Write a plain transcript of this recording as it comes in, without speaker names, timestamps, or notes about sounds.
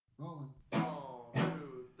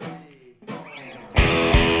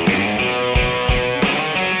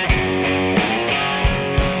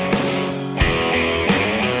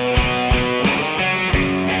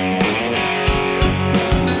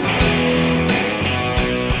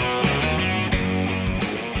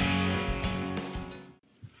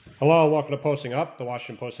Hello, and welcome to Posting Up, the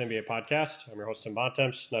Washington Post NBA podcast. I'm your host, Tim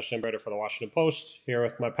Bontemps, national writer for the Washington Post, here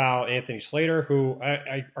with my pal Anthony Slater, who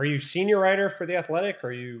are you senior writer for The Athletic?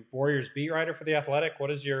 Are you Warriors beat writer for The Athletic?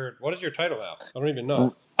 What is your title now? I don't even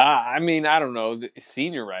know. I don't know. The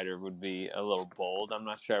senior writer would be a little bold. I'm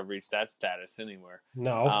not sure I've reached that status anywhere.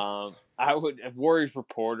 No. I would Warriors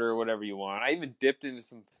reporter, or whatever you want. I even dipped into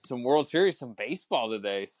some World Series, some baseball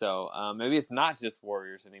today. So maybe it's not just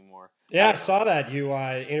Warriors anymore. Yeah, I I don't know. saw that. You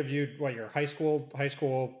interviewed your high school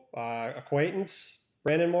acquaintance,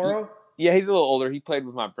 Brandon Morrow? Yeah, he's a little older. He played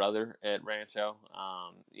with my brother at Rancho.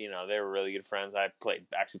 They were really good friends. I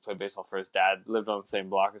actually played baseball for his dad. Lived on the same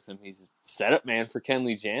block as him. He's a setup man for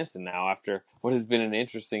Kenley Jansen now after what has been an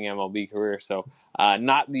interesting MLB career. So,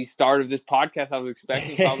 not the start of this podcast I was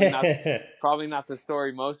expecting. Probably not the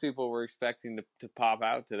story most people were expecting to pop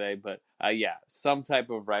out today. But yeah, some type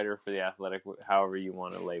of writer for the Athletic, however you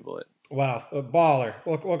want to label it. Wow, a baller.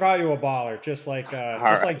 We'll call you a baller, just like All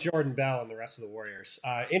just like right. Jordan Bell and the rest of the Warriors.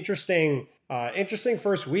 Interesting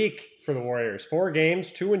first week for the Warriors. 4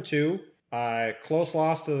 games, 2-2. Close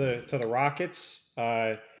loss to the Rockets.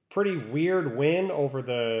 Pretty weird win over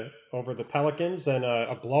the Pelicans, and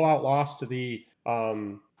a blowout loss to the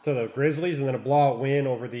Grizzlies, and then a blowout win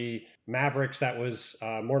over the Mavericks that was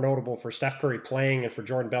more notable for Steph Curry playing and for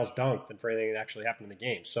Jordan Bell's dunk than for anything that actually happened in the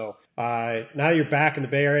game. So now you're back in the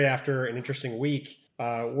Bay Area after an interesting week.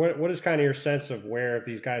 What is kind of your sense of where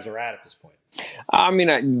these guys are at this point?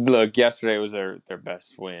 Look, yesterday was their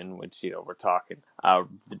best win, which, we're talking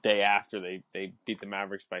the day after they beat the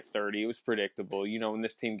Mavericks by 30. It was predictable. When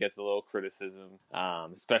this team gets a little criticism,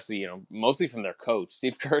 especially, mostly from their coach.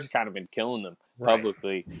 Steve Kerr's kind of been killing them Right.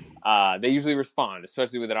 publicly. They usually respond,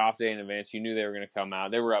 especially with an off day in advance. You knew they were going to come out.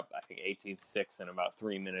 They were up, I think, 18-6 in about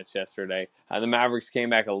 3 minutes yesterday. The Mavericks came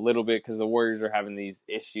back a little bit because the Warriors are having these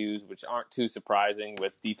issues, which aren't too surprising,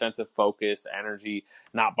 with defensive focus, energy,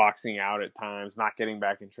 not boxing out at times, not getting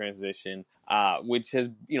back in transition, which has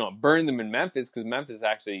burned them in Memphis, because Memphis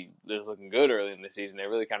actually was looking good early in the season. They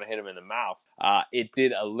really kind of hit them in the mouth. It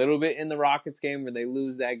did a little bit in the Rockets game where they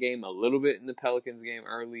lose that game, a little bit in the Pelicans game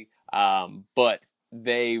early, but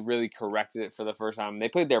they really corrected it for the first time. They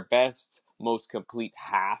played their best, most complete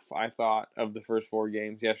half, I thought, of the first 4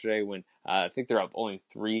 games yesterday, when I think they're up only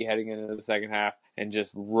 3 heading into the second half, and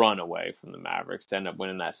just run away from the Mavericks to end up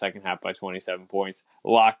winning that second half by 27 points,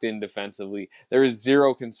 locked in defensively. There is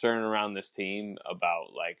zero concern around this team about,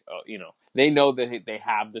 they know that they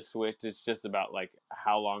have the switch. It's just about,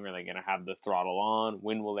 how long are they going to have the throttle on?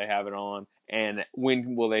 When will they have it on? And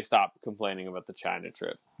when will they stop complaining about the China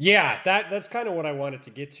trip? Yeah, that's kind of what I wanted to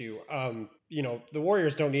get to. The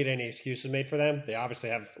Warriors don't need any excuses made for them. They obviously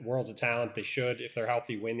have worlds of talent. They should, if they're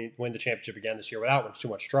healthy, win the championship again this year without too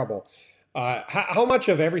much trouble. How much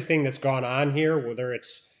of everything that's gone on here, whether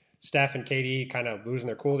it's Steph and KD kind of losing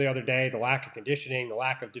their cool the other day, the lack of conditioning, the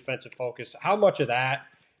lack of defensive focus, how much of that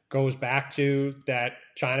goes back to that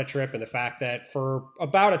China trip and the fact that for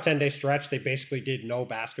about a 10-day stretch, they basically did no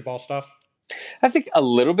basketball stuff? I think a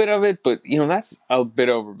little bit of it, but that's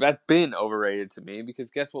been overrated to me, because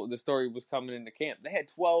guess what? The story was coming into camp. They had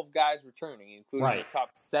 12 guys returning, including Right. the top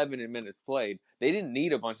 7 in minutes played. They didn't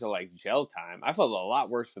need a bunch of gel time. I felt a lot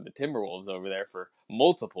worse for the Timberwolves over there for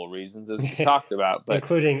multiple reasons, as we talked about. But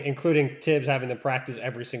including Tibbs having them practice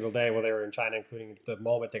every single day while they were in China, including the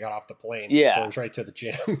moment they got off the plane, yeah, going straight to the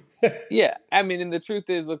gym. yeah. And the truth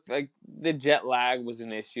is, look, the jet lag was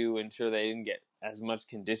an issue, and sure, they didn't get as much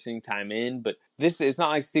conditioning time in, but it's not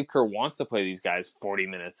like Steve Kerr wants to play these guys 40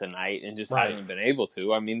 minutes a night and just Right. hasn't been able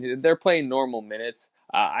to. I mean, they're playing normal minutes.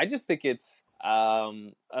 I just think it's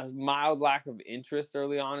a mild lack of interest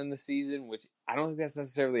early on in the season, which I don't think that's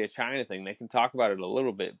necessarily a China thing. They can talk about it a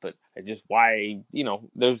little bit, but just why,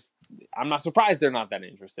 I'm not surprised they're not that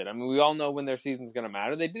interested. I mean, we all know when their season's going to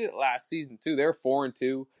matter. They did it last season too. They're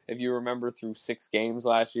 4-2, if you remember, through 6 games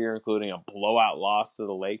last year, including a blowout loss to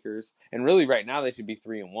the Lakers. And really, right now, they should be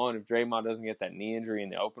 3-1. If Draymond doesn't get that knee injury in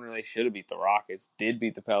the opener, they should have beat the Rockets. Did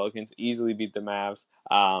beat the Pelicans, easily beat the Mavs.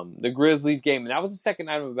 The Grizzlies game, and that was the second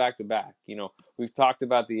night of a back-to-back. We've talked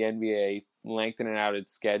about the NBA lengthening out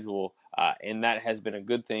its schedule, and that has been a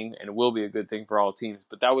good thing and will be a good thing for all teams.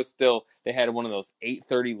 But that was still, they had one of those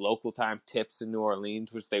 8:30 local time tips in New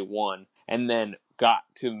Orleans, which they won, and then got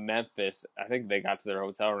to Memphis. I think they got to their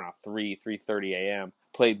hotel around 3:30 a.m.,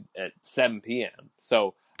 played at 7 p.m.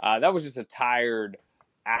 So that was just a tired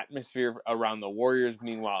atmosphere around the Warriors.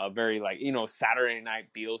 Meanwhile, a very Saturday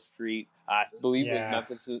night Beale Street. I believe it was Yeah.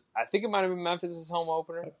 Memphis. I think it might have been Memphis's home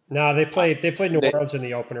opener. No, they played New They, Orleans in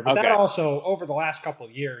the opener, but that okay. also over the last couple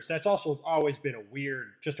of years, that's also always been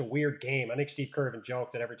just a weird game. I think Steve Kerr even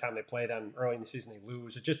joked that every time they play them early in the season, they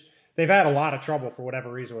lose. They've had a lot of trouble for whatever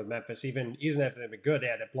reason with Memphis. Even after they've been good, they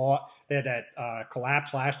had that blowout. They had that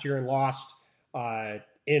collapse last year and lost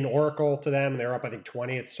in Oracle to them. They were up, I think,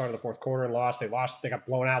 20 at the start of the fourth quarter and lost. They got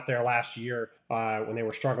blown out there last year when they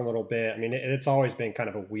were struggling a little bit. I mean, it's always been kind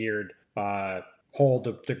of a weird hold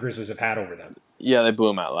the Grizzlies have had over them. Yeah, they blew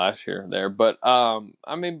them out last year there. But,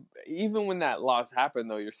 I mean, even when that loss happened,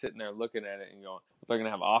 though, you're sitting there looking at it and going, they're going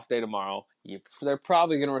to have off day tomorrow. They're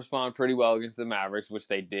probably going to respond pretty well against the Mavericks, which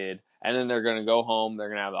they did. And then they're going to go home. They're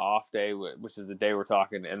going to have the off day, which is the day we're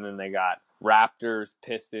talking. And then they got Raptors,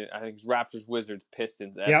 Pistons. I think it's Raptors, Wizards,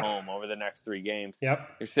 Pistons at home over the next 3 games.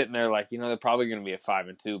 Yep. You're sitting there like, they're probably going to be at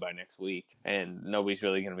 5-2 by next week. And nobody's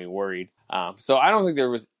really going to be worried. So I don't think there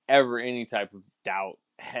was ever any type of doubt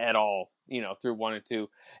at all, through 1 and 2.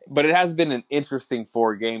 But it has been an interesting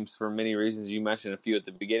 4 games for many reasons. You mentioned a few at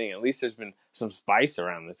the beginning. At least there's been some spice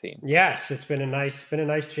around the team. Yes, it's been a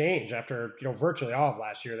nice change after virtually all of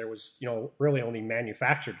last year. There was really only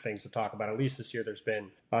manufactured things to talk about. At least this year, there's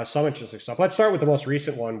been some interesting stuff. Let's start with the most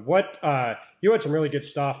recent one. What you had some really good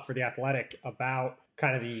stuff for The Athletic about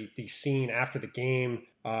kind of the scene after the game,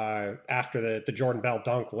 after the Jordan Bell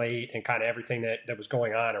dunk late, and kind of everything that was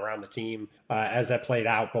going on around the team as that played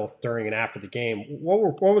out both during and after the game.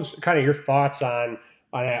 What was kind of your thoughts on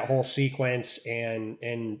that whole sequence and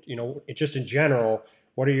just in general?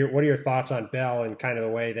 What are your thoughts on Bell and kind of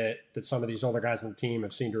the way that some of these older guys on the team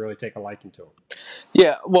have seemed to really take a liking to him?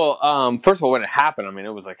 Yeah, well, first of all, when it happened, I mean,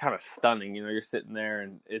 it was like kind of stunning. You're sitting there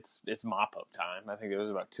and it's mop up time. I think it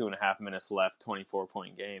was about 2.5 minutes left,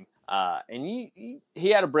 24-point game. And he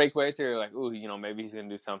had a breakaway, so you're like, ooh, maybe he's gonna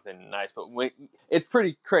do something nice. But it's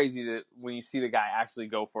pretty crazy when you see the guy actually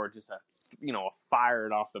go for it, just fire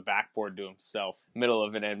it off the backboard to himself, middle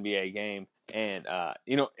of an NBA game. And,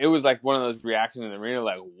 it was like one of those reactions in the arena,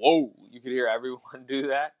 like, whoa, you could hear everyone do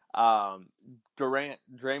that.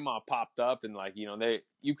 Draymond popped up and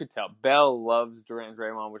you could tell Bell loves Durant and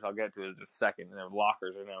Draymond, which I'll get to in a second. And their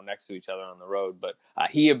lockers are now next to each other on the road. But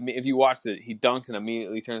if you watch it, he dunks and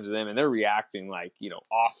immediately turns to them and they're reacting like,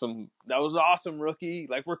 awesome. That was awesome, rookie.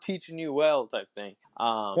 Like, we're teaching you well type thing.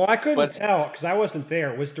 Well, I couldn't tell because I wasn't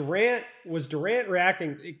there. Was Durant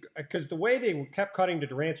reacting? Because the way they kept cutting to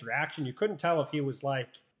Durant's reaction, you couldn't tell if he was like,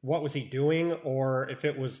 what was he doing, or if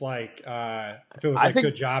it was like,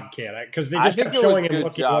 good job, kid. Because they just kept showing him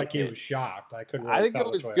looking like he was shocked. I couldn't. Really I think tell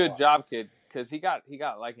it was good job, kid. Because he got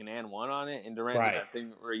like an and one on it, and Durant did that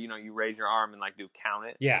thing where you raise your arm and do count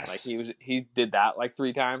it. Yes, like he did that like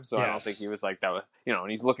 3 times. So yes. I don't think he was like that was and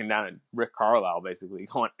he's looking down at Rick Carlisle basically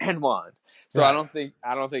going and one. So right. I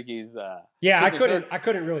don't think he's. Yeah, I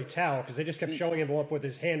couldn't really tell because they just kept showing him up with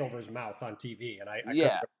his hand over his mouth on TV, and I couldn't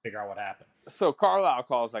really figure out what happened. So Carlisle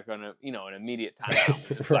calls like an immediate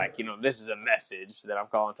timeout. It's right. Like this is a message that I'm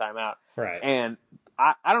calling timeout. Right. And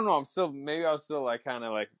I don't know. I was still like kind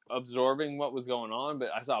of like absorbing what was going on, but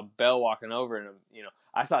I saw Bell walking over and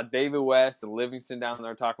I saw David West and Livingston down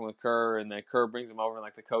there talking with Kerr, and then Kerr brings him over, and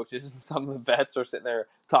like the coaches and some of the vets are sitting there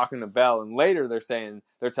talking to Bell. And later they're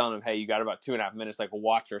telling him, hey, you got about 2.5 minutes. Like,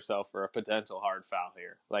 watch yourself for a potential hard foul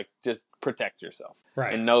here. Like, just protect yourself,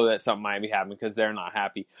 right? And know that something might be happening because they're not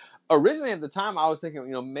happy. Originally at the time, I was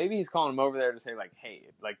thinking, maybe he's calling him over there to say like, hey,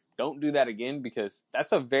 like don't do that again, because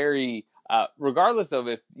that's a very regardless of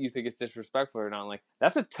if you think it's disrespectful or not, like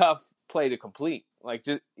that's a tough play to complete. Like,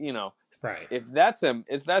 just right. If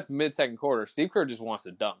that's mid-second quarter, Steve Kerr just wants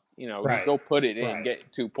to dunk. Right. Just go put it in and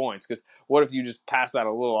get 2 points. Because what if you just pass that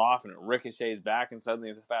a little off and it ricochets back and suddenly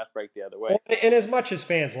it's a fast break the other way? Well, and as much as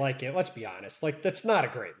fans like it, let's be honest, like that's not a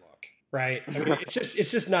great look, right? I mean, it's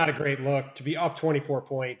just not a great look to be up 24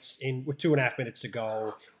 points with 2.5 minutes to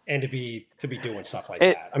go and to be doing stuff like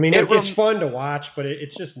that. I mean, it's fun to watch, but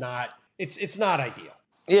it's just not. It's not ideal.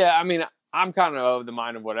 Yeah, I mean, I'm kind of the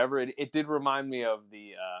mind of whatever. It did remind me of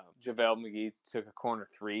the JaVale McGee took a corner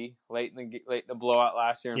 3 late in the blowout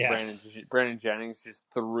last year, and yes. Brandon Jennings just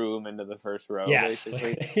threw him into the first row. Yes,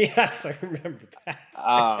 basically. Yes, I remember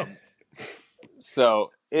that.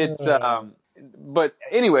 So it's but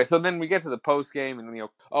anyway, so then we get to the post game, and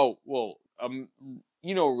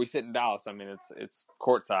where we sit in Dallas. I mean, it's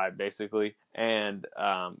courtside basically, and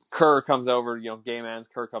Kerr comes over. Game ends.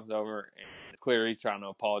 Kerr comes over, and it's clear he's trying to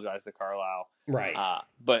apologize to Carlisle. Right.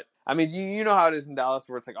 But I mean, you know how it is in Dallas,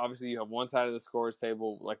 where it's like obviously you have one side of the scorers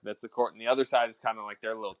table, like that's the court, and the other side is kind of like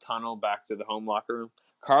their little tunnel back to the home locker room.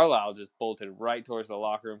 Carlisle just bolted right towards the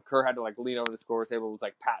locker room. Kerr had to like lean over the score table, was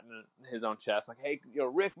like patting his own chest, like, "Hey,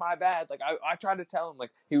 Rick, my bad." Like I tried to tell him,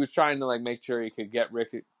 like he was trying to like make sure he could get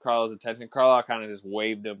Carlisle's attention. Carlisle kind of just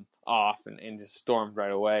waved him off and just stormed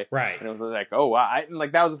right away. Right. And it was like, oh wow,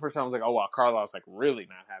 like that was the first time I was like, oh wow, Carlisle's like really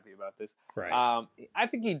not happy about this. Right. I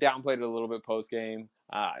think he downplayed it a little bit post game.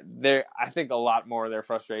 I think a lot more of their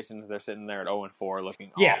frustrations. They're sitting there at 0-4,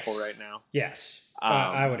 looking awful right now. Yes,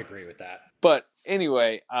 I would agree with that. But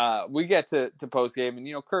anyway, we get to post game,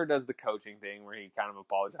 and Kerr does the coaching thing where he kind of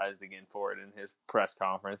apologized again for it in his press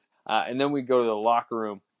conference, and then we go to the locker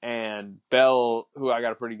room, and Bell, who I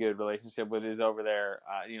got a pretty good relationship with, is over there,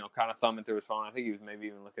 kind of thumbing through his phone. I think he was maybe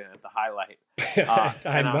even looking at the highlight.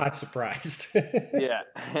 I'm not surprised. Yeah,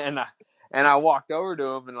 and I walked over to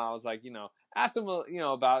him, and I was like, asked him,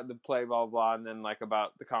 about the play, blah, blah, blah, and then, like,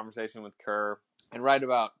 about the conversation with Kerr. And right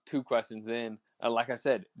about 2 questions in, like I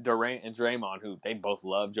said, Durant and Draymond, who they both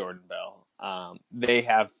love Jordan Bell, they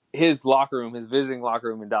have his locker room, his visiting locker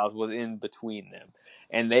room in Dallas was in between them.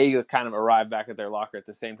 And they kind of arrived back at their locker at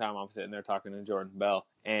the same time I'm sitting there talking to Jordan Bell.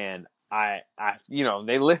 And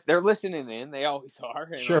they're listening in. They always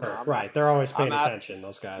are. Sure, right. They're always paying attention,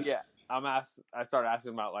 those guys. Yeah. I started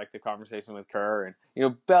asking about like the conversation with Kerr,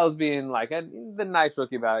 and Bell's being like the nice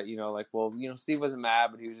rookie about it, like, well, Steve wasn't mad,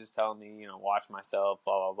 but he was just telling me, watch myself,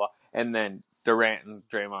 blah blah blah. And then Durant and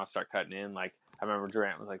Draymond start cutting in. Like I remember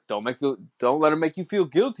Durant was like, don't let him make you feel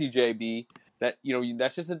guilty, JB. That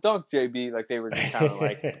that's just a dunk, JB. Like they were just kind of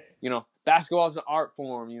like, basketball's an art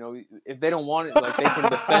form. If they don't want it, like they can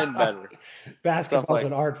defend better. Basketball's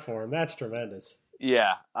an art form. That's tremendous.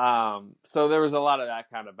 Yeah. So there was a lot of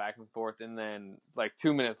that kind of back and forth, and then like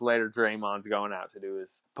 2 minutes later, Draymond's going out to do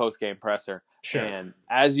his post game presser. Sure. And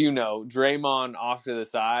as you know, Draymond off to the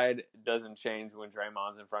side doesn't change when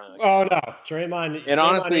Draymond's in front of the camera. Oh no, Draymond.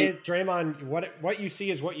 Draymond. What you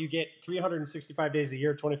see is what you get 365 days a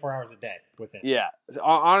year, 24 hours a day with him. Yeah. So,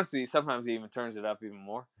 honestly, sometimes he even turns it up even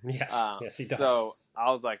more. Yes. Yes, he does. So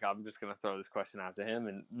I was like, I'm just gonna throw this question out to him,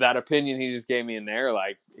 and that opinion he just gave me in there,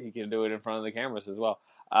 like he can do it in front of the cameras as well.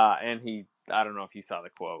 And I don't know if you saw the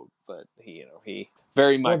quote, but he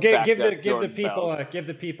very much give the people a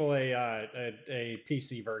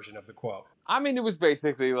PC version of the quote. I mean, it was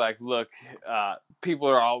basically like, look, people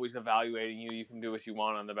are always evaluating you. You can do what you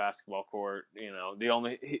want on the basketball court.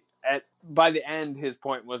 By the end, his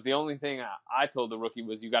point was the only thing I told the rookie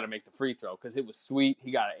was you got to make the free throw because it was sweet.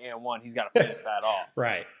 He got an and one. He's got to finish that off.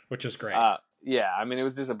 Right, which is great. Yeah, I mean, it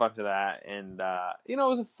was just a bunch of that, and it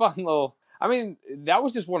was a fun little. I mean, that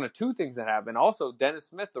was just one of 2 things that happened. Also, Dennis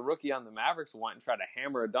Smith, the rookie on the Mavericks, went and tried to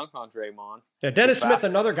hammer a dunk on Draymond. Yeah, Dennis Smith,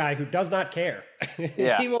 another guy who does not care.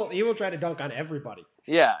 Yeah. he will try to dunk on everybody.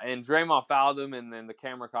 Yeah, and Draymond fouled him, and then the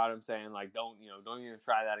camera caught him saying, like, don't even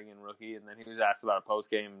try that again, rookie. And then he was asked about a post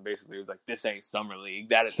game, and basically he was like, this ain't summer league.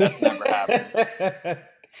 That's never happened.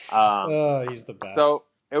 He's the best. So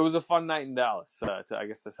it was a fun night in Dallas, to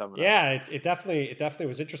sum it up. Yeah, it definitely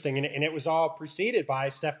was interesting, and it was all preceded by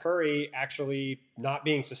Steph Curry actually not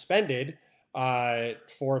being suspended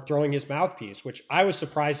for throwing his mouthpiece, which I was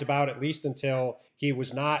surprised about, at least until he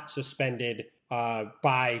was not suspended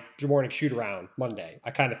by morning shoot around Monday.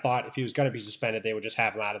 I kind of thought if he was going to be suspended, they would just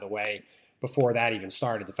have him out of the way before that even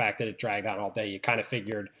started. The fact that it dragged on all day, you kind of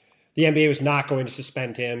figured the NBA was not going to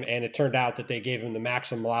suspend him, and it turned out that they gave him the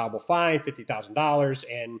maximum allowable fine, $50,000.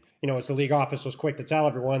 And, as the league office was quick to tell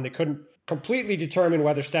everyone, they couldn't completely determine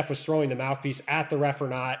whether Steph was throwing the mouthpiece at the ref or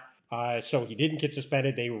not. So he didn't get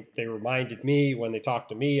suspended. They reminded me when they talked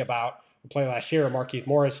to me about the play last year, Markieff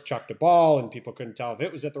Morris chucked a ball, and people couldn't tell if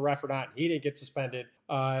it was at the ref or not, and he didn't get suspended.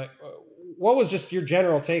 What was just your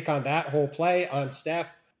general take on that whole play, on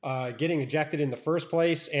Steph getting ejected in the first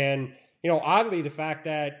place? And oddly, the fact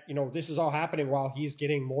that, this is all happening while he's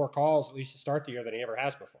getting more calls, at least to start the year, than he ever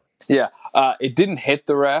has before. Yeah. It didn't hit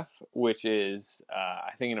the ref, which is,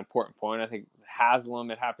 I think, an important point. I think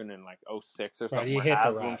Haslam, it happened in like 2006 or something. Right, he hit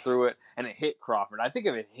Haslam threw it, and it hit Crawford. I think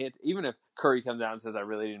if it hit, even if Curry comes out and says, I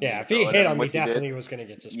really didn't. Yeah, if he hit him, he definitely was going to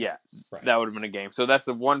get suspended. Yeah, right. That would have been a game. So that's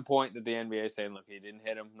the one point that the NBA is saying, look, he didn't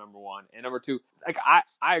hit him, number one. And number two, like,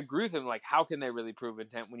 I agree with him. Like, how can they really prove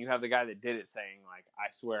intent when you have the guy that did it saying, like, I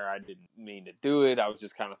swear I didn't mean to do it. I was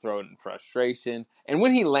just kind of throwing it in frustration. And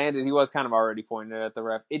when he landed, he was kind of already pointing it at the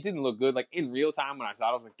ref. It didn't look good. Like, in real time when I saw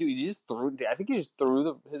it, I was like, dude, I think he just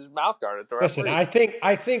threw his mouth guard at the ref. Listen, I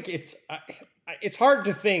think it's hard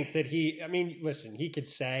to think that he could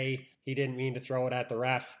say he didn't mean to throw it at the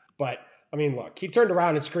ref, but I mean, look, he turned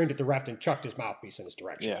around and screamed at the ref and chucked his mouthpiece in his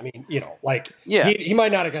direction. Yeah. He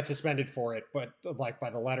might not have got suspended for it, but like by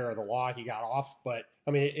the letter of the law, he got off. But I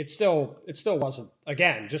mean, it still wasn't,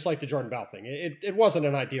 again, just like the Jordan Bell thing. It wasn't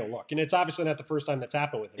an ideal look, and it's obviously not the first time that's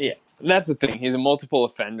happened with him. Yeah, that's the thing. He's a multiple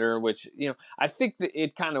offender, which, I think that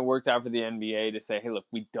it kind of worked out for the NBA to say, hey, look,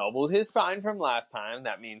 we doubled his fine from last time.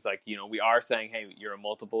 That means, like, we are saying, hey, you're a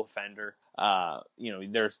multiple offender.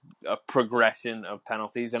 There's a progression of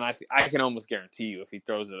penalties, and I can almost guarantee you if he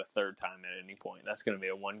throws it a third time at any point, that's going to be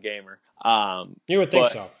a one-gamer. You would think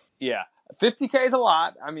so. Yeah. 50K is a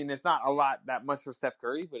lot. I mean, it's not a lot that much for Steph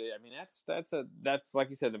Curry, but that's like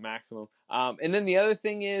you said, the maximum. And then the other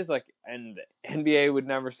thing is, like, and the NBA would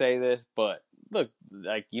never say this, but look,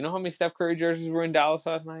 like, you know how many Steph Curry jerseys were in Dallas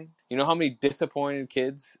last night? You know how many disappointed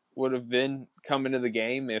kids would have been coming to the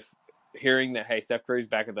game if hearing that, hey, Steph Curry's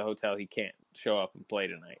back at the hotel, he can't show up and play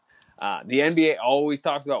tonight. The NBA always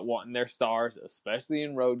talks about wanting their stars, especially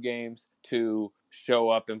in road games, to show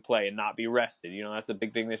up and play and not be rested. That's a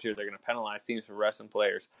big thing this year. They're going to penalize teams for resting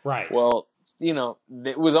players. Right. Well,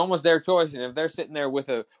 it was almost their choice. And if they're sitting there with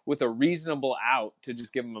a reasonable out to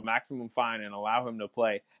just give him a maximum fine and allow him to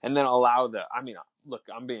play, and then allow look,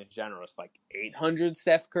 I'm being generous, like 800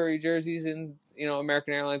 Steph Curry jerseys in,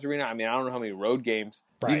 American Airlines Arena. I mean, I don't know how many road games.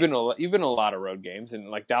 Right. You've been a lot of road games, and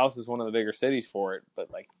like Dallas is one of the bigger cities for it.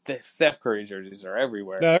 But like the Steph Curry jerseys are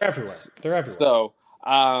everywhere. They're everywhere. So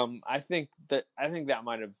I think that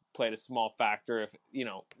might have played a small factor. If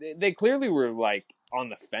they clearly were like on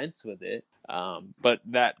the fence with it, but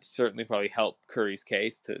that certainly probably helped Curry's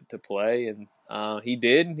case to play, and he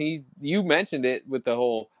did. And you mentioned it with the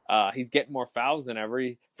whole he's getting more fouls than ever.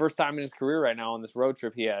 First time in his career right now on this road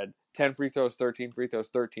trip, he had 10 free throws, 13 free throws,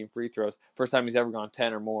 13 free throws. First time he's ever gone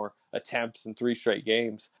 10 or more attempts in 3 straight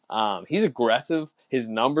games. He's aggressive. His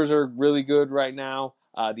numbers are really good right now.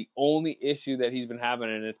 The only issue that he's been having,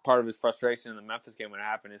 and it's part of his frustration in the Memphis game when it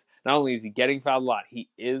happened, is not only is he getting fouled a lot, he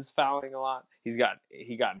is fouling a lot. He got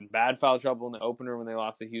in bad foul trouble in the opener when they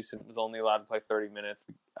lost to Houston. Was only allowed to play 30 minutes.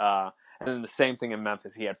 And then the same thing in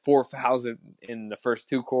Memphis. He had 4 fouls in the first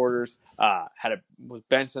 2 quarters. Was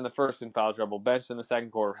benched in the first in foul trouble. Benched in the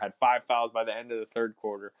second quarter. Had 5 fouls by the end of the third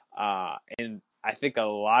quarter. And I think a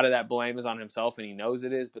lot of that blame is on himself, and he knows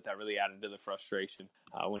it is. But that really added to the frustration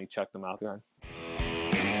when he chucked them out there.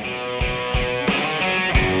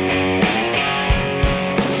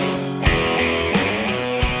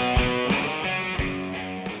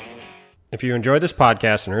 If you enjoyed this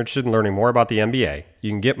podcast and are interested in learning more about the NBA, you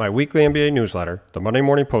can get my weekly NBA newsletter, the Monday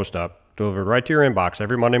Morning Post-Up, delivered right to your inbox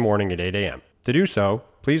every Monday morning at 8 a.m. To do so,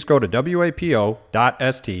 please go to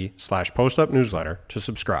wapo.st/postupnewsletter to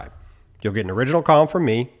subscribe. You'll get an original column from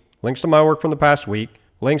me, links to my work from the past week,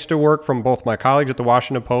 links to work from both my colleagues at the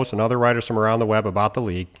Washington Post and other writers from around the web about the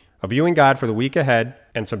league, a viewing guide for the week ahead,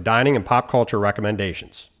 and some dining and pop culture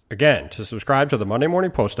recommendations. Again, to subscribe to the Monday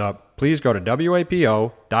Morning Post-Up, please go to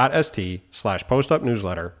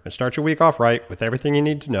wapo.st/postupnewsletter and start your week off right with everything you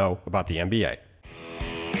need to know about the NBA.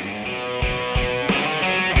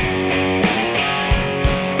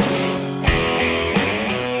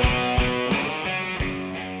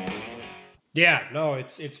 Yeah, no,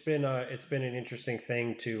 it's been an interesting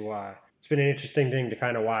thing to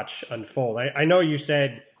kind of watch unfold. I know you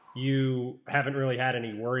said you haven't really had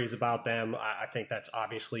any worries about them. I think that's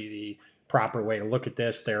obviously the proper way to look at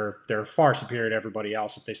this. They're far superior to everybody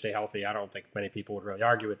else if they stay healthy. I don't think many people would really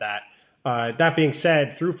argue with that. That being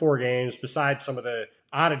said, through 4 games, besides some of the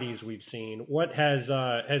oddities we've seen, what has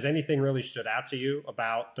anything really stood out to you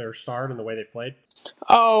about their start and the way they've played?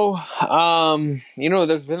 There's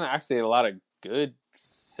been actually a lot of good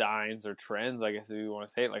signs or trends, I guess if you want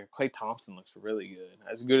to say it. Like Klay Thompson looks really good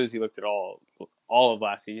as he looked at all of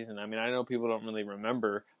last season. I mean, I know people don't really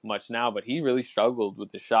remember much now, but he really struggled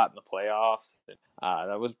with the shot in the playoffs.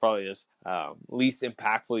 That was probably his least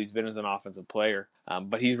impactful he's been as an offensive player.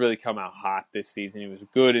 But he's really come out hot this season. He was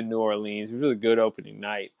good in New Orleans. He was really good opening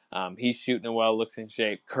night. He's shooting it well, looks in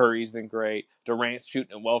shape. Curry's been great. Durant's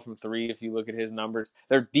shooting it well from 3 if you look at his numbers.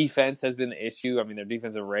 Their defense has been the issue. I mean, their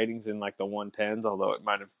defensive ratings in like the 110s, although it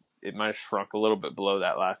might have shrunk a little bit below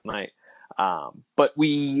that last night. But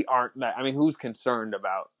we aren't that. I mean, who's concerned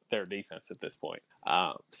about their defense at this point?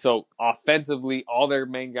 So offensively, all their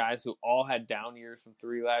main guys who all had down years from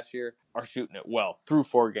 3 last year are shooting it well through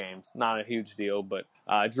 4 games. Not a huge deal, but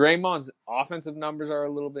Draymond's offensive numbers are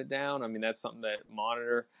a little bit down. I mean, that's something to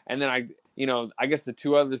monitor. And then I guess the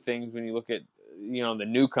 2 other things when you look at the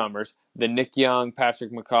newcomers, the Nick Young,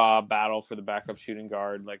 Patrick McCaw battle for the backup shooting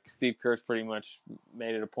guard. Like Steve Kerr's pretty much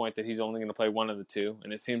made it a point that he's only going to play one of the 2,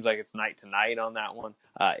 and it seems like it's night to night on that one.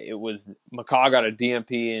 It was McCaw got a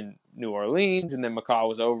DMP in New Orleans, and then McCaw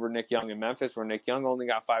was over Nick Young in Memphis, where Nick Young only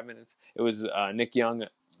got 5 minutes. It was Nick Young,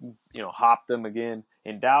 hopped them again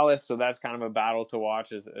in Dallas. So that's kind of a battle to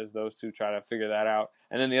watch as those two try to figure that out.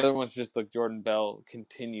 And then the other one's just like Jordan Bell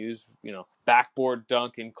continues, backboard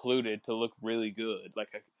dunk included, to look really good, like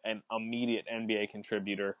an immediate NBA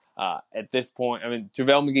contributor. At this point, I mean,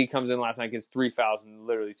 JaVale McGee comes in last night, gets 3 fouls in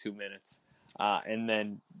literally 2 minutes. And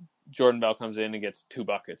then Jordan Bell comes in and gets 2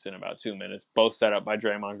 buckets in about 2 minutes, both set up by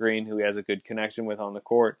Draymond Green, who he has a good connection with on the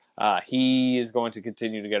court. He is going to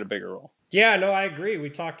continue to get a bigger role. Yeah, no, I agree. We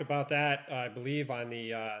talked about that, I believe, on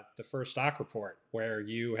the first stock report, where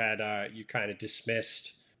you had you kind of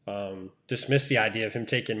dismissed the idea of him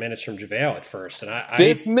taking minutes from JaVale at first, and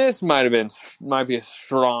dismiss might be a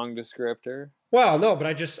strong descriptor. Well, no, but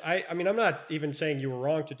I mean, I'm not even saying you were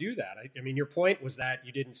wrong to do that. I mean, your point was that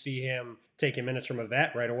you didn't see him taking minutes from a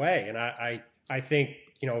vet right away, and I think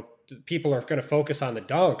people are going to focus on the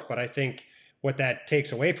dunk, but I think what that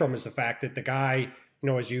takes away from is the fact that the guy,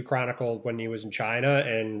 as you chronicled when he was in China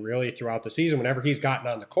and really throughout the season, whenever he's gotten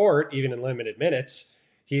on the court, even in limited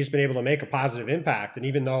minutes, he's been able to make a positive impact. And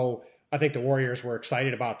even though I think the Warriors were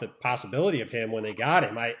excited about the possibility of him when they got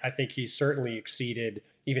him, I think he's certainly exceeded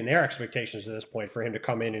even their expectations at this point for him to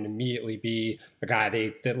come in and immediately be a guy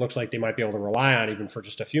that looks like they might be able to rely on even for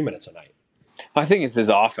just a few minutes a night. I think it's his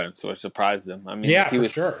offense which surprised him. I mean, yeah, for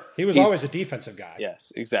sure. He's always a defensive guy.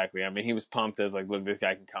 Yes, exactly. I mean, he was pumped as like, look, this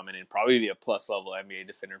guy can come in and probably be a plus level NBA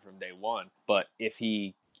defender from day one. But if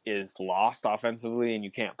he is lost offensively and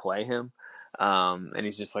you can't play him, and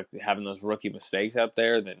he's just like having those rookie mistakes out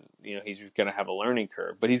there, then he's just going to have a learning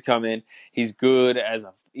curve. But he's come in, he's good as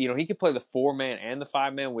he could play the 4-man and the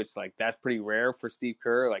 5-man, which like that's pretty rare for Steve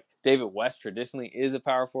Kerr. Like David West traditionally is a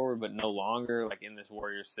power forward, but no longer. Like in this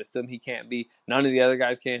Warriors system, he can't be. None of the other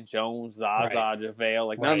guys can. Jones, Zaza, right. JaVale,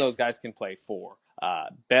 like none of those guys can play 4.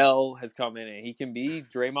 Bell has come in and he can be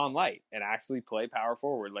Draymond Light and actually play power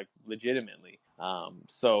forward, like legitimately.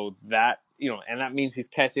 So that, and that means he's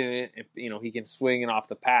catching it. He can swing it off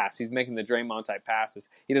the pass. He's making the Draymond type passes.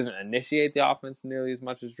 He doesn't initiate the offense nearly as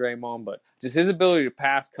much as Draymond, but just his ability to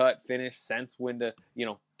pass, cut, finish, sense when to,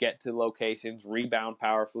 get to locations, rebound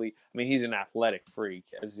powerfully. I mean, he's an athletic freak,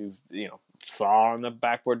 as you saw on the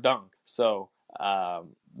backboard dunk. So,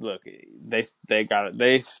 look,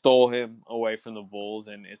 they stole him away from the Bulls,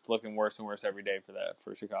 and it's looking worse and worse every day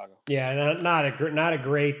for Chicago. Yeah, not a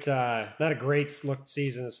great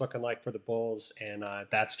season it's looking like for the Bulls, and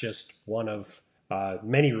that's just one of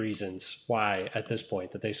many reasons why at this point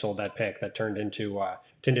that they sold that pick that turned into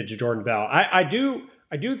Jordan Bell. I do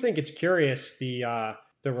think it's curious the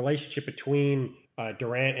relationship between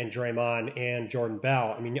Durant and Draymond and Jordan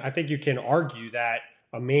Bell. I mean, I think you can argue that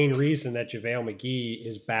a main reason that JaVale McGee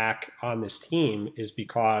is back on this team is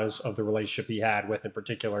because of the relationship he had with, in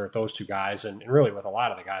particular, those two guys, and really with a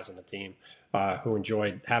lot of the guys on the team who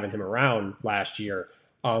enjoyed having him around last year.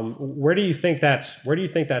 Where do you think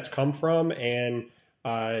that's come from, and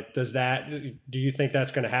do you think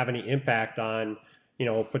that's going to have any impact on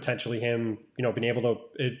potentially him being able to?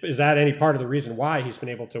 Is that any part of the reason why he's been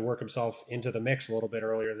able to work himself into the mix a little bit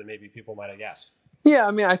earlier than maybe people might have guessed? Yeah,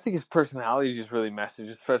 I mean, I think his personality is just really messy,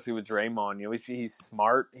 especially with Draymond. He's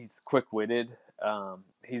smart, he's quick-witted.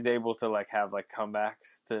 He's able to have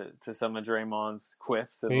comebacks to some of Draymond's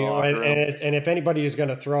quips. And if anybody is going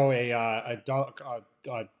to throw a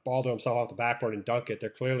ball to himself off the backboard and dunk it,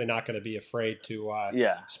 they're clearly not going to be afraid to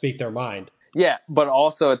speak their mind. Yeah, but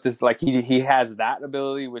also at this, he has that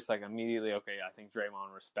ability, which immediately, okay, I think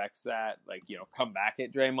Draymond respects that. Come back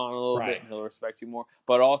at Draymond a little bit, and he'll respect you more.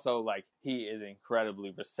 But also, he is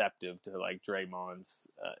incredibly receptive to Draymond's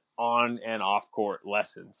on and off court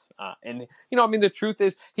lessons. And the truth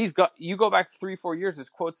is, you go back 3-4 years, there's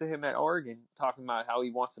quotes of him at Oregon talking about how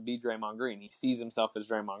he wants to be Draymond Green. He sees himself as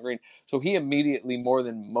Draymond Green, so he immediately, more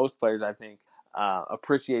than most players, I think,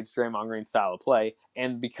 appreciates Draymond Green's style of play,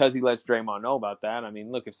 and because he lets Draymond know about that, I mean,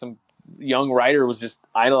 look, if some young writer was just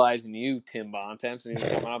idolizing you, Tim Bontemps, and he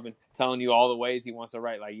was coming up and telling you all the ways he wants to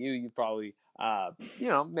write like you'd probably,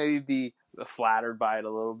 maybe be flattered by it a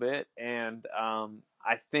little bit, and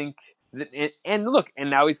I think that and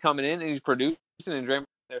now he's coming in and he's producing, and Draymond,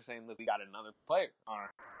 they're saying, look, we got another player on our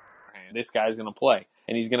hand. This guy's going to play,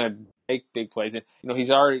 and he's going to make big plays. And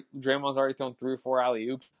Draymond's already thrown 3 or 4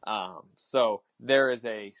 alley-oops. So there is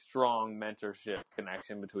a strong mentorship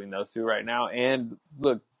connection between those two right now. And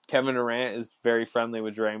look, Kevin Durant is very friendly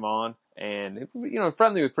with Draymond, and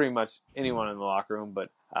friendly with pretty much anyone in the locker room. But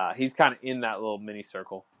he's kind of in that little mini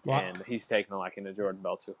circle, Well, and he's taking a liking to Jordan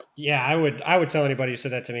Bell too. yeah, I would tell anybody who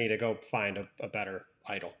said that to me to go find a better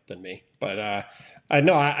idol than me. But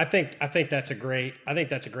I think that's a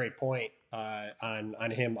great point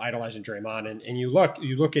on him idolizing Draymond. And you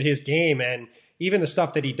look at his game and even the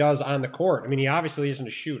stuff that he does on the court. I mean, he obviously isn't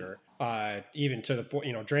a shooter. Even to the point,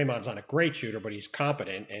 Draymond's not a great shooter, but he's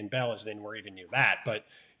competent, and Bell isn't anywhere even near that. But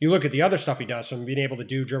you look at the other stuff he does, from being able to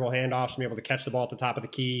do dribble handoffs, being able to catch the ball at the top of the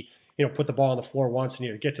key, put the ball on the floor once and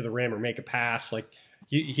either get to the rim or make a pass. Like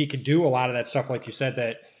he could do a lot of that stuff, like you said,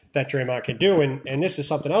 that Draymond can do. And this is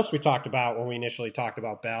something else we talked about when we initially talked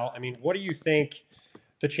about Bell. I mean, what do you think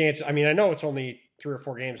the chances? I mean, I know it's only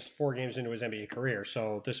 4 games into his NBA career,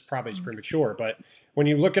 so this probably is premature. But when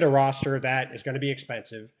you look at a roster that is going to be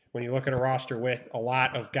expensive, when you look at a roster with a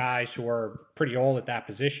lot of guys who are pretty old at that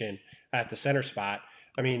position at the center spot,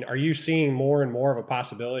 I mean, are you seeing more and more of a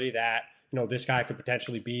possibility that this guy could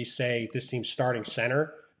potentially be, say, this team's starting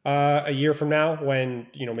center a year from now, when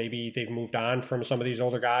maybe they've moved on from some of these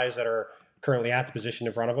older guys that are currently at the position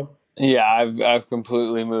in front of them? Yeah, I've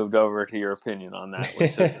completely moved over to your opinion on that.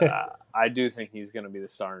 Which is, I do think he's going to be the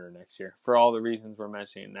starter next year for all the reasons we're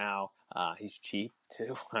mentioning now. He's cheap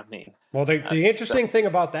too. I mean, well, the interesting thing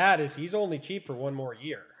about that is he's only cheap for 1 more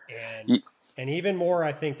year, and even more,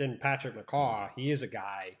 I think, than Patrick McCaw, he is a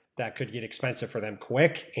guy that could get expensive for them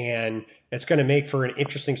quick, and it's going to make for an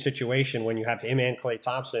interesting situation when you have him and Klay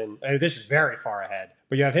Thompson. This is very far ahead,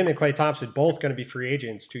 but you have him and Klay Thompson both going to be free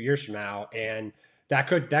agents 2 years from now, and that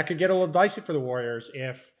could get a little dicey for the Warriors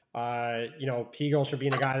if he goes from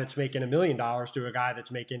being a guy that's making $1 million to a guy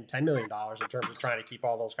that's making $10 million in terms of trying to keep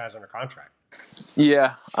all those guys under contract.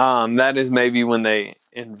 Yeah, that is maybe when they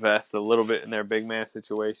invest a little bit in their big man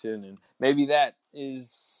situation, and maybe that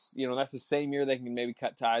is, that's the same year they can maybe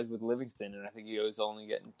cut ties with Livingston, and I think he was only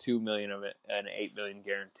getting $2 million of it, an $8 million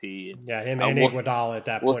guarantee. Yeah, him and Iguodala at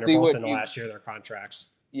that point are both in the last year of their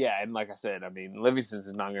contracts. Yeah, and like I said, I mean, Livingston's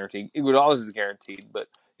is not guaranteed. Iguodala's is guaranteed, but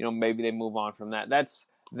maybe they move on from that.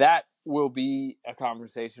 That will be a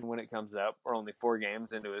conversation when it comes up. We're only 4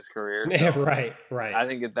 games into his career. So right. I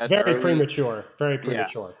think that's very early. premature. Very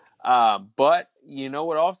premature. Yeah. But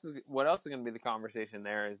what else is going to be the conversation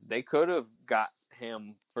there is they could have got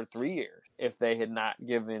him for 3 years if they had not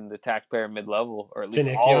given the taxpayer mid-level, or at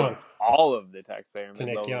least all of the taxpayer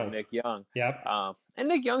mid-level to Nick Young. Yep. And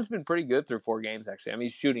Nick Young's been pretty good through 4 games, actually. I mean,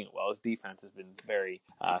 he's shooting it well. His defense has been very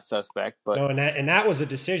suspect. But no, and that was a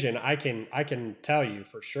decision I can tell you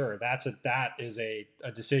for sure. That is a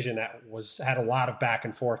decision that had a lot of back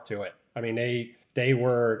and forth to it. I mean, they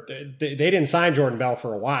didn't sign Jordan Bell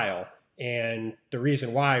for a while. And the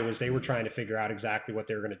reason why was they were trying to figure out exactly what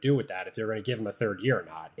they were going to do with that, if they were going to give him a 3rd year or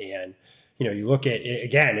not. And, you look at it,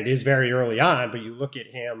 again, it is very early on, but you look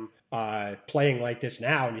at him playing like this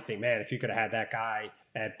now and you think, man, if you could have had that guy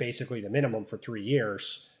at basically the minimum for 3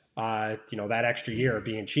 years, that extra year of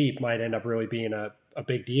being cheap might end up really being a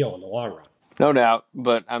big deal in the long run. No doubt.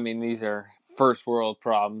 But, I mean, these are first world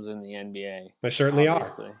problems in the NBA. They certainly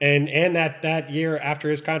obviously are. And that year after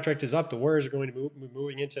his contract is up, the Warriors are going to be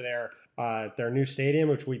moving into their new stadium,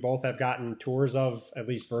 which we both have gotten tours of, at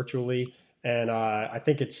least virtually. And I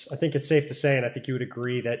think it's safe to say, and I think you would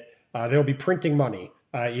agree, that they'll be printing money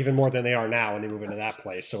even more than they are now when they move into that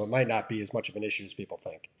place. So it might not be as much of an issue as people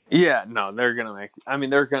think. Yeah, no, they're going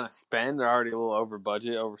to spend. They're already a little over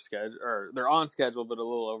budget, over schedule, or they're on schedule, but a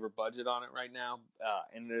little over budget on it right now.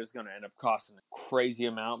 And it is going to end up costing a crazy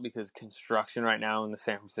amount because construction right now in the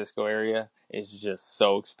San Francisco area is just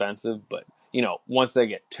so expensive. But, once they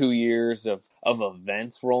get 2 years of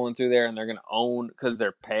events rolling through there, and they're going to own, because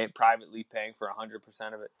they're privately paying for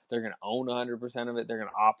 100% of it, they're going to own 100% of it. They're going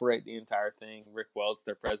to operate the entire thing. Rick Welch,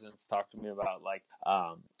 their president, talked to me about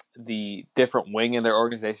the different wing in their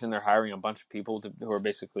organization. They're hiring a bunch of people who are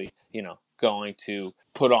basically, going to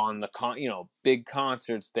put on the big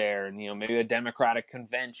concerts there, and maybe a Democratic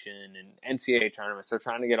convention and NCAA tournaments. They're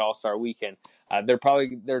trying to get All-Star Weekend. They're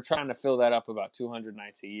trying to fill that up about 200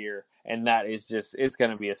 nights a year, and that is it's going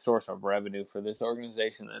to be a source of revenue for this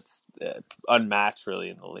organization that's unmatched really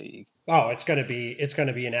in the league. Oh, it's going to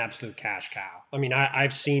be an absolute cash cow. I mean,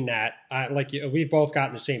 I've seen that. We've both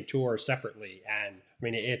gotten the same tour separately, and I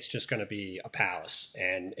mean, it's just going to be a palace,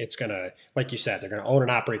 and it's going to, like you said, they're going to own and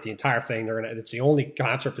operate the entire thing. It's the only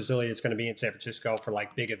concert facility that's going to be in San Francisco for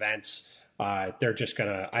big events. I think they're just going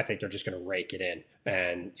to rake it in,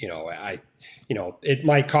 and it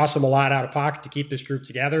might cost them a lot out of pocket to keep this group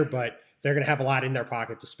together, but they're going to have a lot in their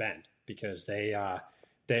pocket to spend because they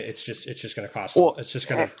it's just going to cost them. Well, They're just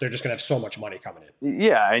going to have so much money coming in.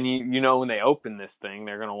 yeah, and you know when they open this thing,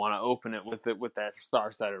 they're going to want to open it with that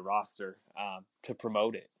star-studded roster to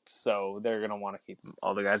promote it. So they're going to want to keep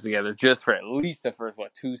all the guys together just for at least the first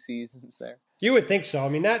 2 seasons there. You would think so. I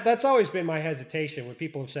mean, that's always been my hesitation when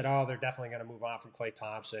people have said, "Oh, they're definitely going to move on from Klay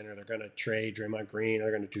Thompson, or they're going to trade Draymond Green, or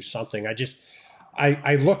they're going to do something."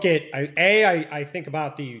 I look at I think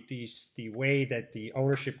about the way that the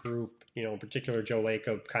ownership group, in particular Joe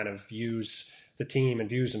Lacob, kind of views the team and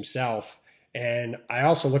views himself, and I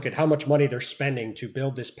also look at how much money they're spending to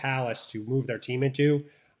build this palace to move their team into.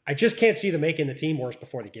 I just can't see them making the team worse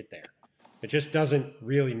before they get there. It just doesn't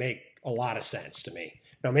really make a lot of sense to me.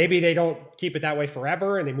 Now, maybe they don't keep it that way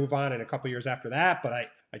forever and they move on in a couple years after that, but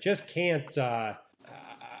I just can't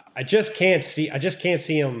see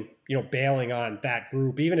them, bailing on that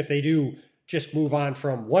group. Even if they do just move on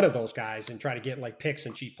from one of those guys and try to get like picks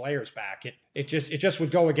and cheap players back, it just would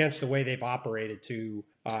go against the way they've operated to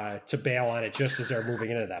bail on it just as they're moving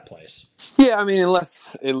into that place. Yeah, I mean,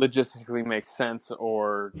 unless it logistically makes sense,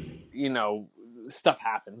 or stuff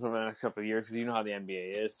happens over the next couple of years, because you know how the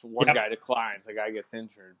NBA is. One guy declines, a guy gets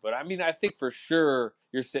injured. But I mean, I think for sure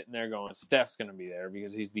you're sitting there going, Steph's going to be there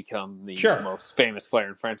because he's become the most famous player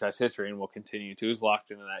in franchise history and will continue to. He's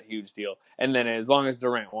locked into that huge deal. And then as long as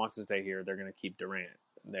Durant wants to stay here, they're going to keep Durant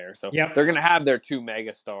there. So they're going to have their 2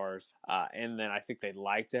 mega stars. And then I think they'd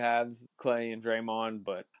like to have Klay and Draymond,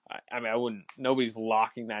 but I wouldn't. Nobody's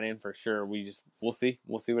locking that in for sure. We'll see.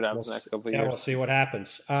 We'll see what happens next couple of years. Yeah, we'll see what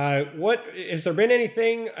happens. What has there been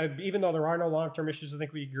anything? Even though there are no long-term issues, I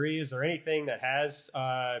think we agree. Is there anything that has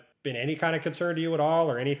been any kind of concern to you at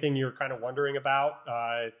all, or anything you're kind of wondering about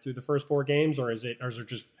through the first 4 games, or is there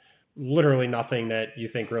just literally nothing that you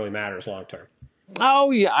think really matters long term?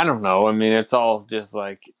 Oh yeah, I don't know. I mean, it's all just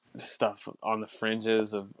like stuff on the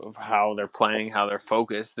fringes of how they're playing, how they're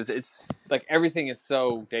focused. It's like everything is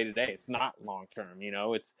so day to day. It's not long term.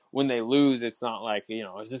 It's when they lose, it's not like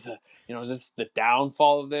is this the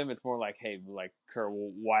downfall of them? It's more like, hey, like Kerr,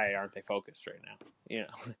 why aren't they focused right now?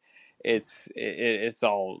 It's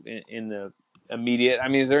all in the immediate. I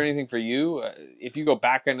mean, is there anything for you? If you go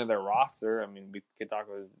back into their roster, I mean, we could talk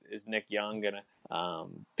about, is Nick Young gonna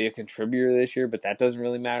be a contributor this year? But that doesn't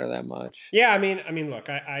really matter that much. Yeah, I mean, look,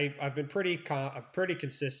 I've been pretty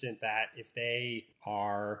consistent that if they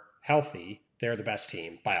are healthy, they're the best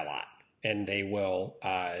team by a lot, and they will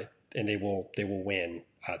win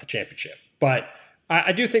the championship. But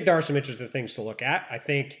I do think there are some interesting things to look at. I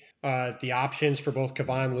think the options for both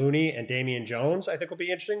Kevon Looney and Damian Jones, I think, will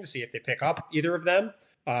be interesting to see if they pick up either of them.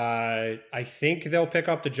 I think they'll pick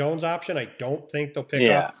up the Jones option. I don't think they'll pick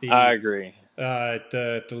up the. I agree.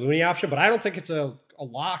 The Looney option, but I don't think it's a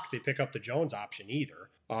lock they pick up the Jones option either.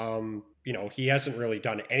 He hasn't really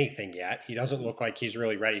done anything yet. He doesn't look like he's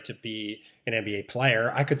really ready to be an NBA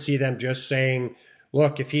player. I could see them just saying,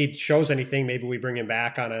 look, if he shows anything, maybe we bring him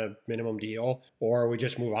back on a minimum deal, or we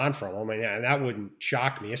just move on from him. And that wouldn't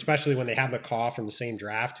shock me, especially when they have McCaw from the same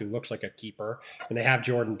draft, who looks like a keeper, and they have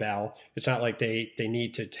Jordan Bell. It's not like they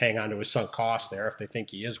need to hang on to his sunk cost there if they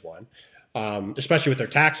think he is one. Especially with their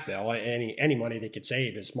tax bill, any money they could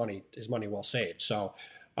save is money well saved. So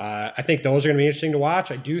I think those are going to be interesting to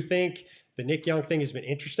watch. I do think the Nick Young thing has been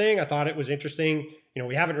interesting. I thought it was interesting.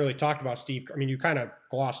 We haven't really talked about Steve. I mean, you kind of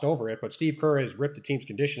glossed over it, but Steve Kerr has ripped the team's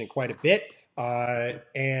conditioning quite a bit.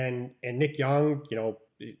 And Nick Young,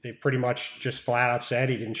 they've pretty much just flat out said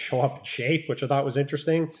he didn't show up in shape, which I thought was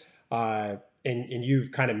interesting. And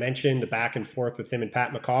you've kind of mentioned the back and forth with him and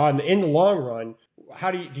Pat McCaw. And in the long run,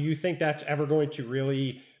 how do you think that's ever going to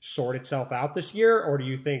really sort itself out this year? Or do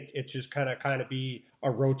you think it's just kind of be a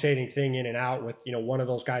rotating thing in and out with, one of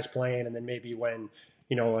those guys playing, and then maybe when,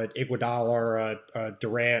 an Iguodala or a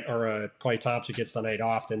Durant or a Klay Thompson gets the night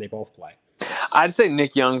off, then they both play? I'd say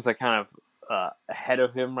Nick Young's like kind of ahead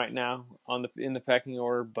of him right now in the pecking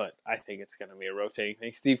order, but I think it's going to be a rotating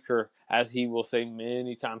thing. Steve Kerr, as he will say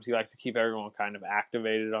many times, he likes to keep everyone kind of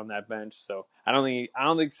activated on that bench. So I don't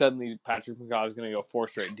think suddenly Patrick McCaw is going to go 4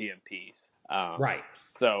 straight DMPs. Right.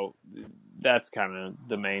 So that's kind of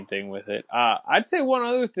the main thing with it. I'd say one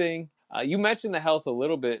other thing. You mentioned the health a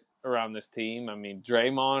little bit around this team. I mean,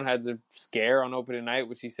 Draymond had the scare on opening night,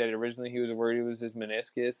 which he said originally he was worried it was his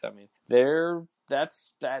meniscus. I mean,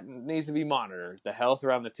 that needs to be monitored. The health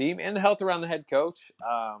around the team and the health around the head coach,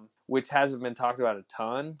 which hasn't been talked about a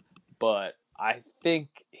ton, but I think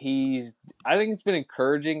it's been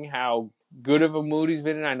encouraging how good of a mood he's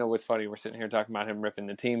been in. I know it's funny, we're sitting here talking about him ripping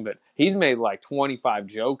the team, but he's made like 25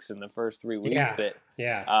 jokes in the first 3 weeks that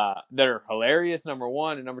are hilarious, number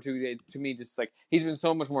one. And number two, to me, just like he's been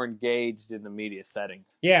so much more engaged in the media setting.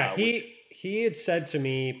 Yeah, he had said to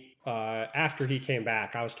me after he came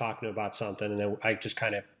back, I was talking about something, and then I just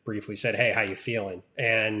kind of briefly said, "Hey, how you feeling?"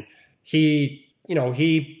 And he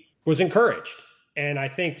was encouraged. And I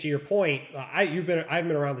think to your point, I've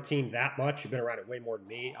been around the team that much. You've been around it way more than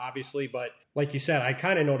me, obviously. But like you said, I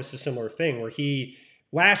kind of noticed a similar thing where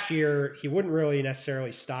last year, he wouldn't really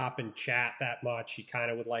necessarily stop and chat that much. He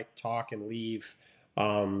kind of would like talk and leave.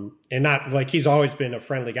 And not like he's always been a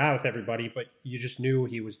friendly guy with everybody, but you just knew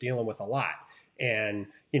he was dealing with a lot. And,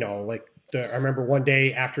 I remember one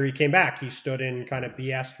day after he came back, he stood in kind of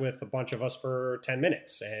BS with a bunch of us for 10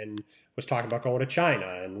 minutes and was talking about going to China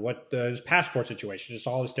and what his passport situation, just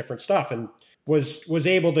all this different stuff, and was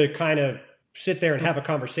able to kind of sit there and have a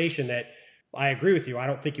conversation that I agree with you. I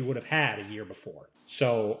don't think he would have had a year before.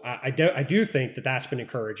 So I do think that that's been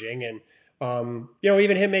encouraging. And,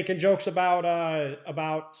 even him making jokes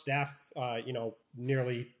about Steph,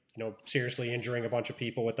 nearly, seriously injuring a bunch of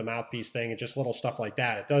people with the mouthpiece thing and just little stuff like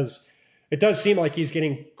that. It does seem like he's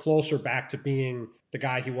getting closer back to being the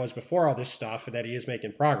guy he was before all this stuff, and that he is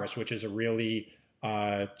making progress, which is a really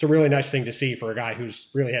nice thing to see for a guy who's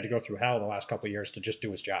really had to go through hell the last couple of years to just do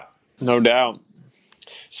his job. No doubt.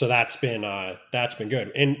 So that's been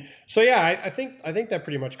good. And so, yeah, I think that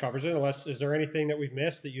pretty much covers it. Unless, is there anything that we've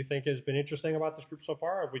missed that you think has been interesting about this group so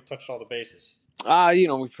far? Or have we touched all the bases?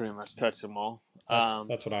 We pretty much touched them all.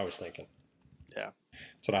 That's what I was thinking. Yeah.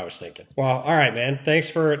 That's what I was thinking. Well, all right, man. Thanks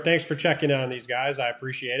for checking in on these guys. I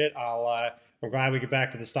appreciate it. I'm glad we get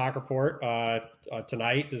back to the stock report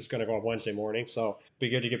tonight. This is going to go up Wednesday morning, so be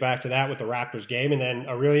good to get back to that with the Raptors game, and then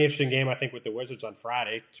a really interesting game I think with the Wizards on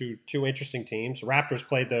Friday. Two interesting teams. The Raptors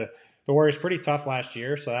played the Warriors pretty tough last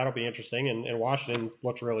year, so that'll be interesting. And Washington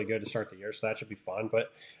looks really good to start the year, so that should be fun.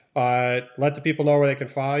 But let the people know where they can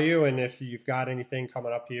follow you, and if you've got anything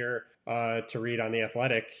coming up here to read on The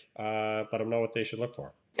Athletic, let them know what they should look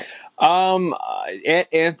for.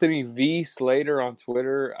 Anthony V. Slater on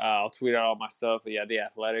Twitter. I'll tweet out all my stuff. But yeah, The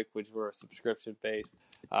Athletic, which we're a subscription-based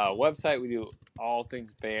website. We do all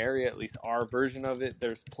things Bay Area, at least our version of it.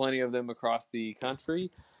 There's plenty of them across the country.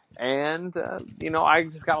 And, I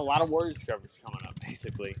just got a lot of Warriors coverage coming up,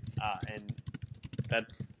 basically. And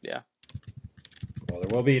that's, yeah. Well,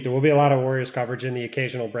 there will be a lot of Warriors coverage in the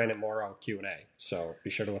occasional Brandon Morrow Q&A. So be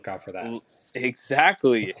sure to look out for that.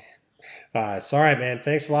 Exactly. It's all right, man.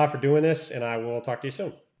 Thanks a lot for doing this, and I will talk to you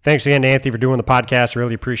soon. Thanks again to Anthony for doing the podcast.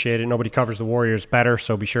 Really appreciate it. Nobody covers the Warriors better,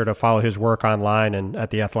 so be sure to follow his work online and at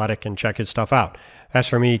The Athletic and check his stuff out. As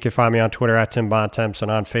for me, you can find me on Twitter at Tim Bontemps and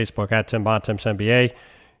on Facebook at Tim Bontemps NBA. You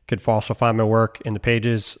could also find my work in the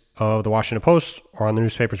pages of the Washington Post or on the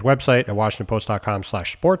newspaper's website at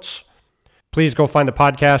washingtonpost.com/sports. Please go find the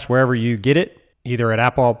podcast wherever you get it, either at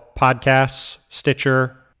Apple Podcasts,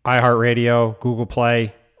 Stitcher, iHeartRadio, Google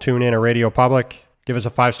Play, TuneIn, or Radio Public. Give us a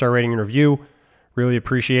 5-star rating and review. Really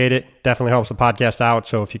appreciate it. Definitely helps the podcast out,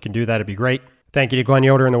 so if you can do that, it'd be great. Thank you to Glenn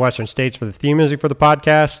Yoder and the Western States for the theme music for the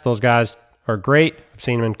podcast. Those guys are great. I've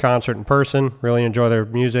seen them in concert in person. Really enjoy their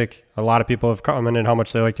music. A lot of people have commented how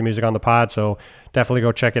much they like the music on the pod, so definitely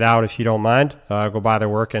go check it out if you don't mind. Go buy their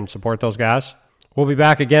work and support those guys. We'll be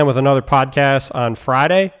back again with another podcast on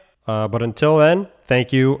Friday. But until then,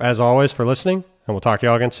 thank you, as always, for listening, and we'll talk to you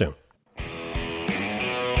all again soon.